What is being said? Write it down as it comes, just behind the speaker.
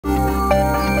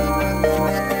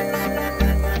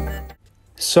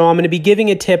So I'm going to be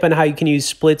giving a tip on how you can use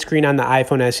split screen on the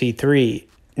iPhone SE 3.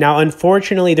 Now,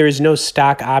 unfortunately, there is no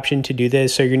stock option to do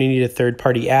this, so you're going to need a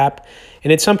third-party app.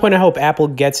 And at some point, I hope Apple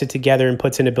gets it together and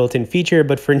puts in a built-in feature.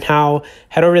 But for now,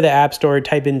 head over to the App Store,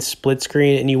 type in split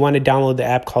screen, and you want to download the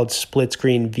app called Split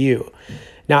Screen View.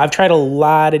 Now, I've tried a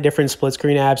lot of different split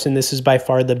screen apps, and this is by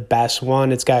far the best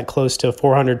one. It's got close to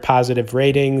 400 positive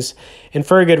ratings, and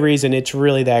for a good reason, it's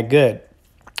really that good.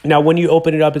 Now, when you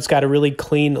open it up, it's got a really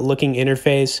clean looking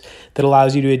interface that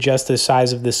allows you to adjust the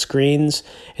size of the screens.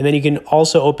 And then you can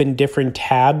also open different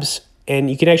tabs, and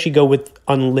you can actually go with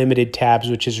unlimited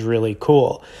tabs, which is really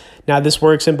cool. Now, this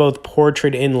works in both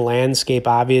portrait and landscape,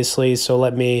 obviously. So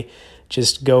let me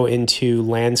just go into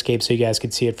landscape so you guys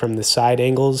can see it from the side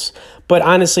angles. But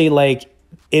honestly, like,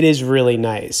 it is really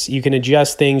nice. You can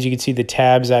adjust things. You can see the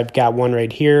tabs. I've got one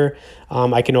right here.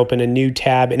 I can open a new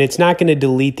tab, and it's not going to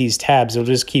delete these tabs. It'll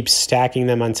just keep stacking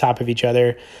them on top of each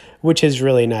other, which is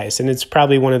really nice. And it's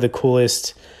probably one of the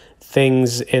coolest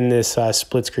things in this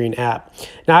split screen app.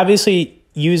 Now, obviously,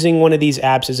 using one of these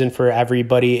apps isn't for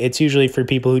everybody. It's usually for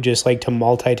people who just like to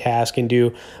multitask and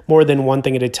do more than one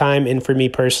thing at a time. And for me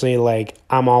personally, like,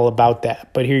 I'm all about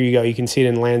that. But here you go. You can see it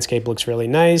in landscape. Looks really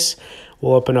nice.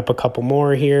 We'll open up a couple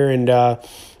more here, and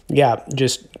yeah,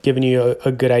 just giving you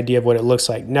a good idea of what it looks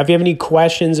like. Now, if you have any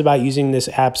questions about using this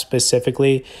app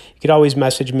specifically, you could always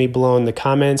message me below in the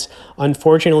comments.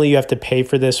 Unfortunately, you have to pay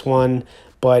for this one,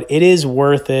 but it is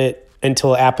worth it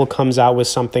until Apple comes out with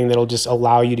something that'll just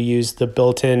allow you to use the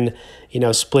built-in,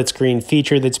 split screen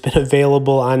feature that's been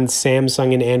available on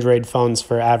Samsung and Android phones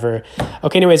forever.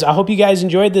 Okay, anyways, I hope you guys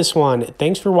enjoyed this one.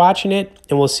 Thanks for watching it,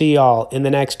 and we'll see y'all in the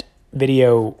next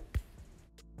video.